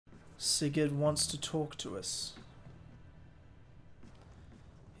Sigurd wants to talk to us.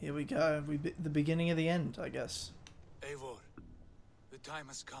 Here we go. The beginning of the end, I guess. Eivor, the time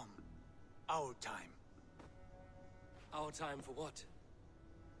has come. Our time. Our time for what?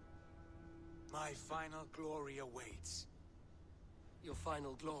 My final glory awaits. Your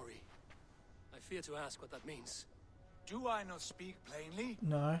final glory. I fear to ask what that means. Do I not speak plainly?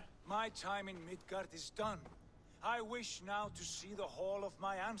 No. My time in Midgard is done. I wish now to see the hall of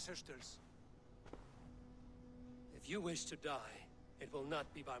my ancestors. If you wish to die, it will not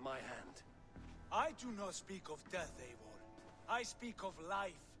be by my hand. I do not speak of death, Eivor. I speak of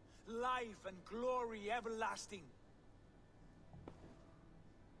life. Life and glory everlasting.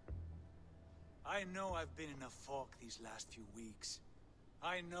 I know I've been in a fog these last few weeks.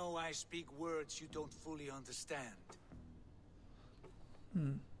 I know I speak words you don't fully understand.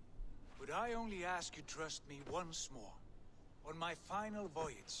 But I only ask you trust me once more. On my final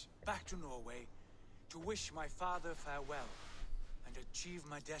voyage back to Norway, to wish my father farewell and achieve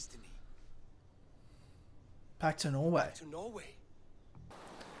my destiny. Back to Norway. Back to Norway?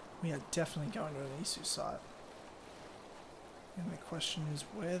 We are definitely going to an Isu site. And the question is,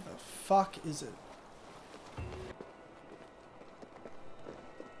 where the fuck is it?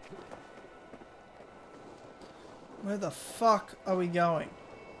 Where the fuck are we going?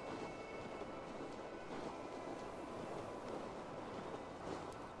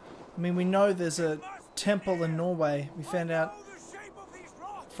 I mean, we know there's a temple in Norway. We found out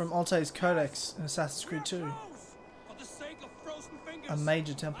from Altair's Codex in Assassin's Creed 2. A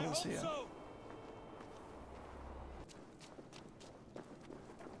major temple is here.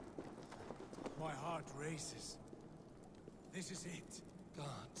 My heart races. This is it.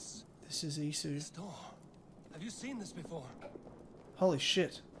 Gods. This is Isu. This door. Have you seen this before? Holy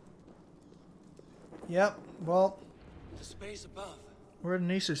shit. Yep, well, The space above. we're at an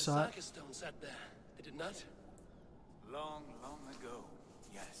Isu The site. Saga stone sat there, did it not? Long, long ago,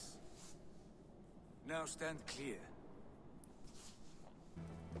 yes. Now stand clear.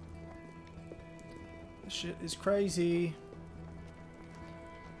 This shit is crazy.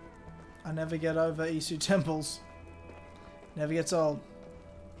 I never get over Isu temples. Never gets old.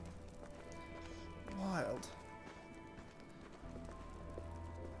 Wild.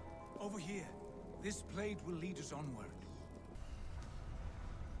 Over here. This blade will lead us onward.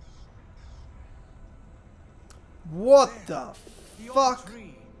 What the The old fuck?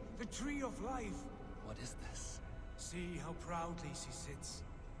 tree. The tree of life. What is this? See how proudly she sits.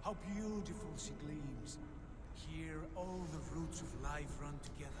 How beautiful she gleams. Here all the roots of life run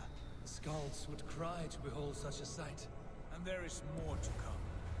together. The skalds would cry to behold such a sight. And there is more to come.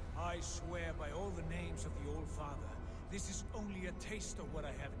 I swear by all the names of the Old Father, this is only a taste of what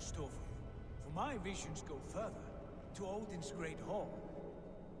I have in store for you. For my visions go further, to Odin's great hall.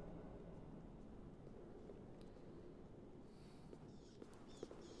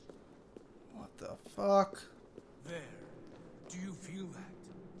 What the fuck? There. Do you feel that?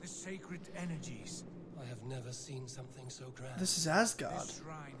 The sacred energies. I have never seen something so grand. This is Asgard. This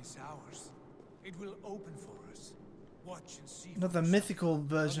shrine is ours. It will open for us. Watch and see. Not for the yourself. mythical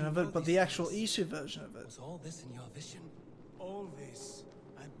version of it, but the actual Isu version of it. Was all this in your vision? All this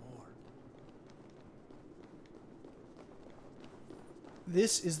and more.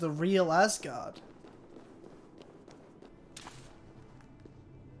 This is the real Asgard.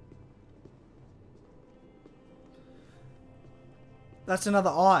 That's another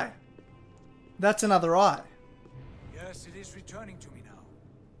eye. That's another eye. Yes, it is returning to me now.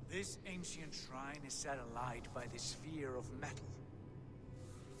 This ancient shrine is set alight by the sphere of metal.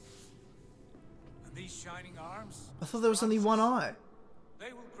 And these shining arms? I thought there was only one eye.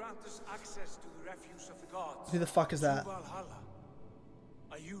 They will grant us access to the refuse of the gods. Who the fuck is that? To Valhalla.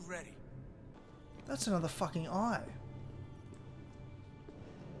 Are you ready? That's another fucking eye.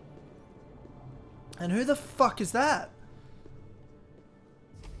 And who the fuck is that?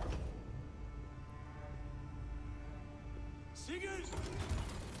 Sigurd!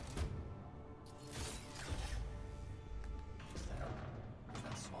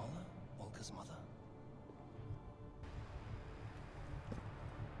 That Svala? Volka's mother?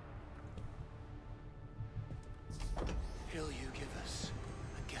 Will you give us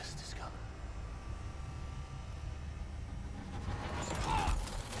a guest is come?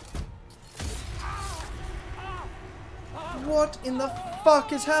 What in the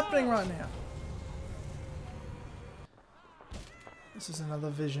fuck is happening right now? This is another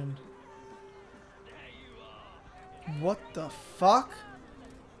vision. What the fuck?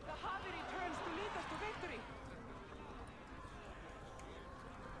 The Havre returns to lead us to victory.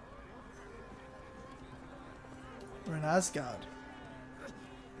 We're in Asgard.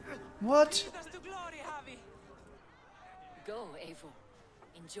 What? Lead us to glory, Javi. Go, Eivor.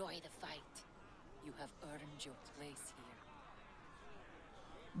 Enjoy the fight. You have earned your place here.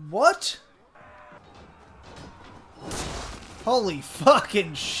 What? Holy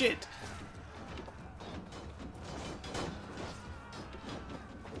fucking shit.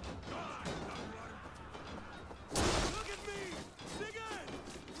 Look at me! Sigurd!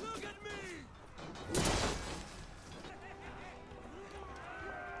 Look at me!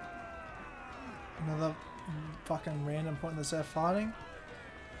 Another fucking random point that's there fighting.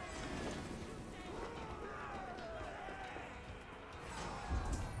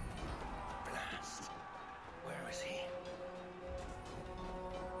 Blast. Where is he?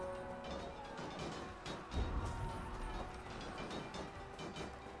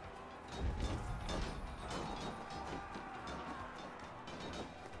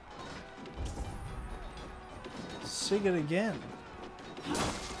 Sigurd again.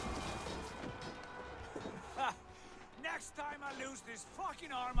 Ha! Next time I lose this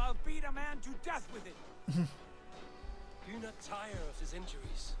fucking arm, I'll beat a man to death with it. Do not tire of his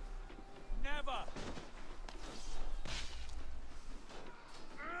injuries. Never!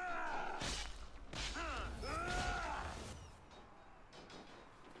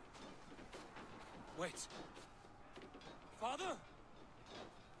 Wait. Father?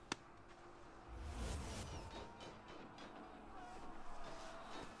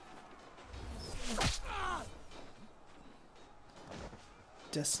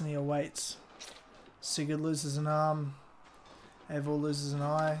 Destiny awaits. Sigurd loses an arm. Eivor loses an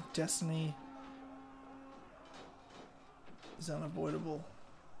eye. Destiny is unavoidable.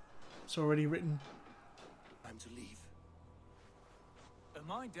 It's already written. I'm to leave. Am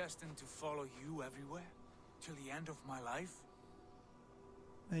I destined to follow you everywhere? Till the end of my life?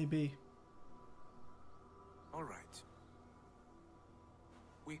 Maybe. All right.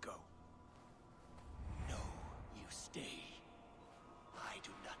 We go. No, you stay. I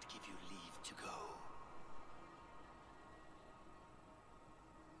do not give you leave to go.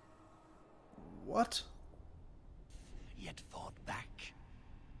 What? Yet fought back.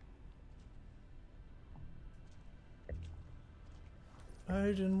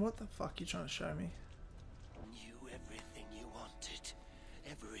 Odin, what the fuck are you trying to show me? Knew everything you wanted.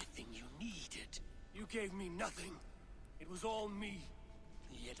 Everything you needed. You gave me nothing. It was all me.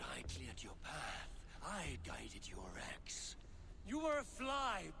 Yet I cleared your path. I guided your axe. You were a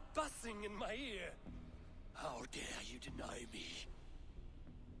fly buzzing in my ear. How dare you deny me?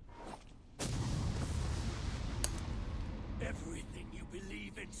 Everything you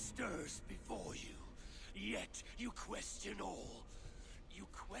believe in stirs before you. Yet you question all. You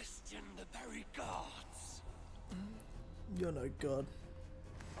question the very gods. You're no god.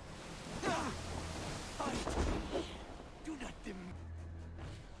 Fight me. Do not dim. What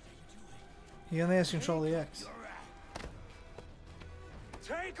are you doing? He only has to control the X. Your axe.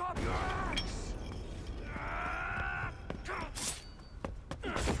 Take up your axe!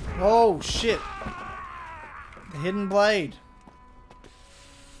 Oh shit! The hidden blade.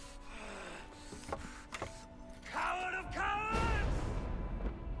 Coward of cowards!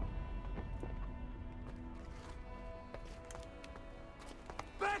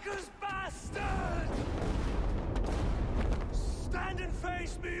 Becker's bastard! Stand and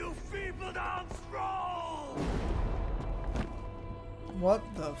face me, you feeble down thrall! What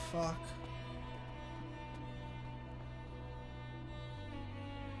the fuck?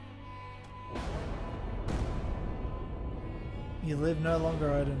 You live no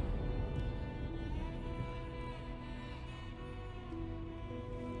longer, Odin.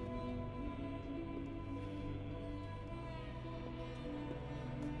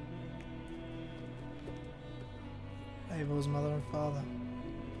 Eivor's mother and father.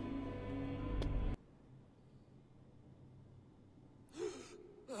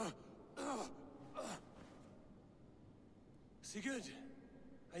 Sigurd,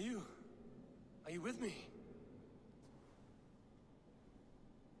 are you with me?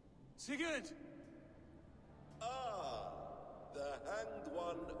 Sigurd! Ah, the hanged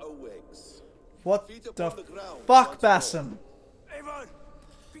one awakes. What Feet the upon the ground fuck, once more. Bassam? Eivor,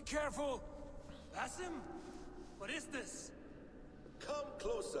 be careful! Basim? What is this? Come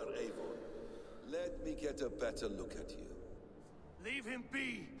closer, Eivor. Let me get a better look at you. Leave him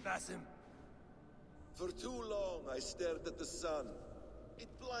be, Basim. For too long I stared at the sun. It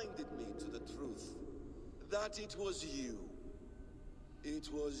blinded me to the truth. That it was you. It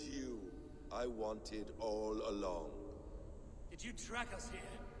was you I wanted all along. Did you track us here?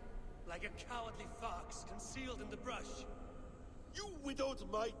 Like a cowardly fox concealed in the brush? You widowed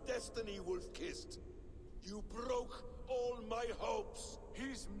my destiny, wolf-kissed. You broke all my hopes.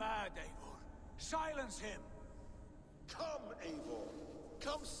 He's mad, Eivor. Silence him. Come, Eivor.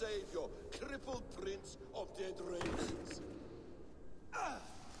 Come save your crippled prince of dead ravens.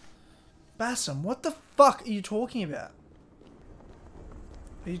 Bassam, what the fuck are you talking about?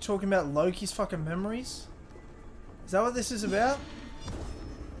 Are you talking about Loki's fucking memories? Is that what this is about?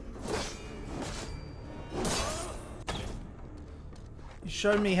 You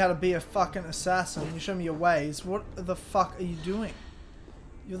showed me how to be a fucking assassin. You showed me your ways. What the fuck are you doing?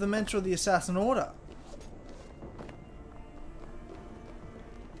 You're the mentor of the Assassin Order.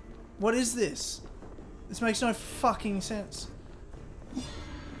 What is this? This makes no fucking sense. If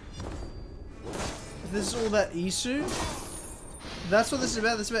this is all about Isu? That's what this is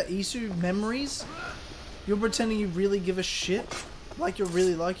about? This is about Isu memories? You're pretending you really give a shit? Like you're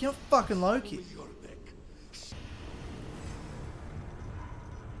really Loki? You're not fucking Loki.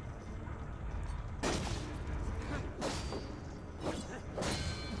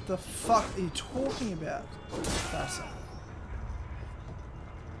 What the fuck are you talking about? Bassa?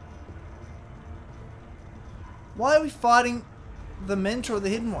 Why are we fighting the mentor of the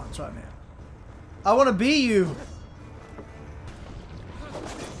Hidden Ones right now? I want to be you!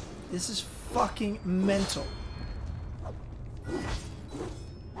 This is fucking mental.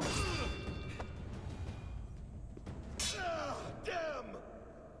 Damn!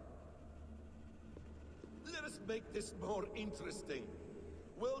 Let us make this more interesting.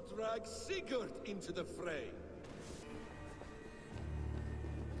 We'll drag Sigurd into the fray.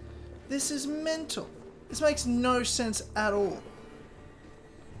 This is mental. This makes no sense at all.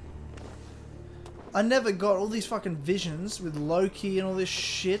 I never got all these fucking visions with Loki and all this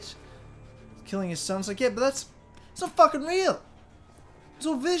shit. Killing his son. It's like, yeah, but it's not fucking real. It's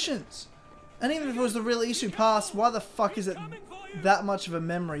all visions. And even if it was the real Isu past, why the fuck is it that much of a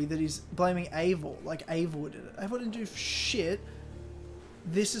memory that he's blaming Eivor? Like Eivor did it. Eivor didn't do shit.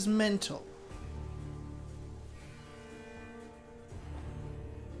 This is mental.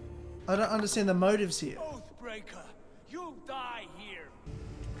 I don't understand the motives here. Oathbreaker, you'll die here.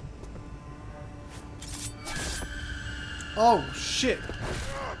 Oh, shit.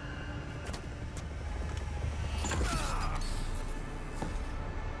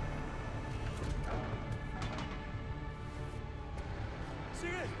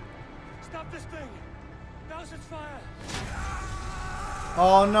 Sigurd, stop this thing. Douse its fire.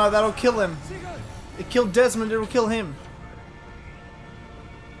 Oh no, that'll kill him. Sigurd. It killed Desmond, it'll kill him.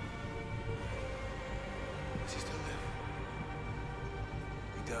 Does he still live?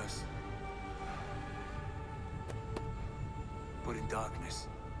 He does. But in darkness.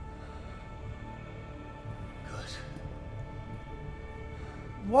 Good.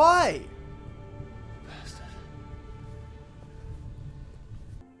 Why? Bastard.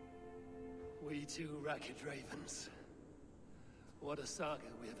 We two ragged ravens. What a saga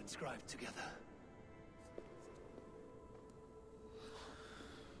we have inscribed together.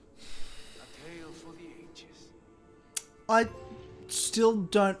 A tale for the ages. I still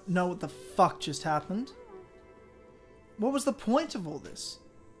don't know what the fuck just happened. What was the point of all this?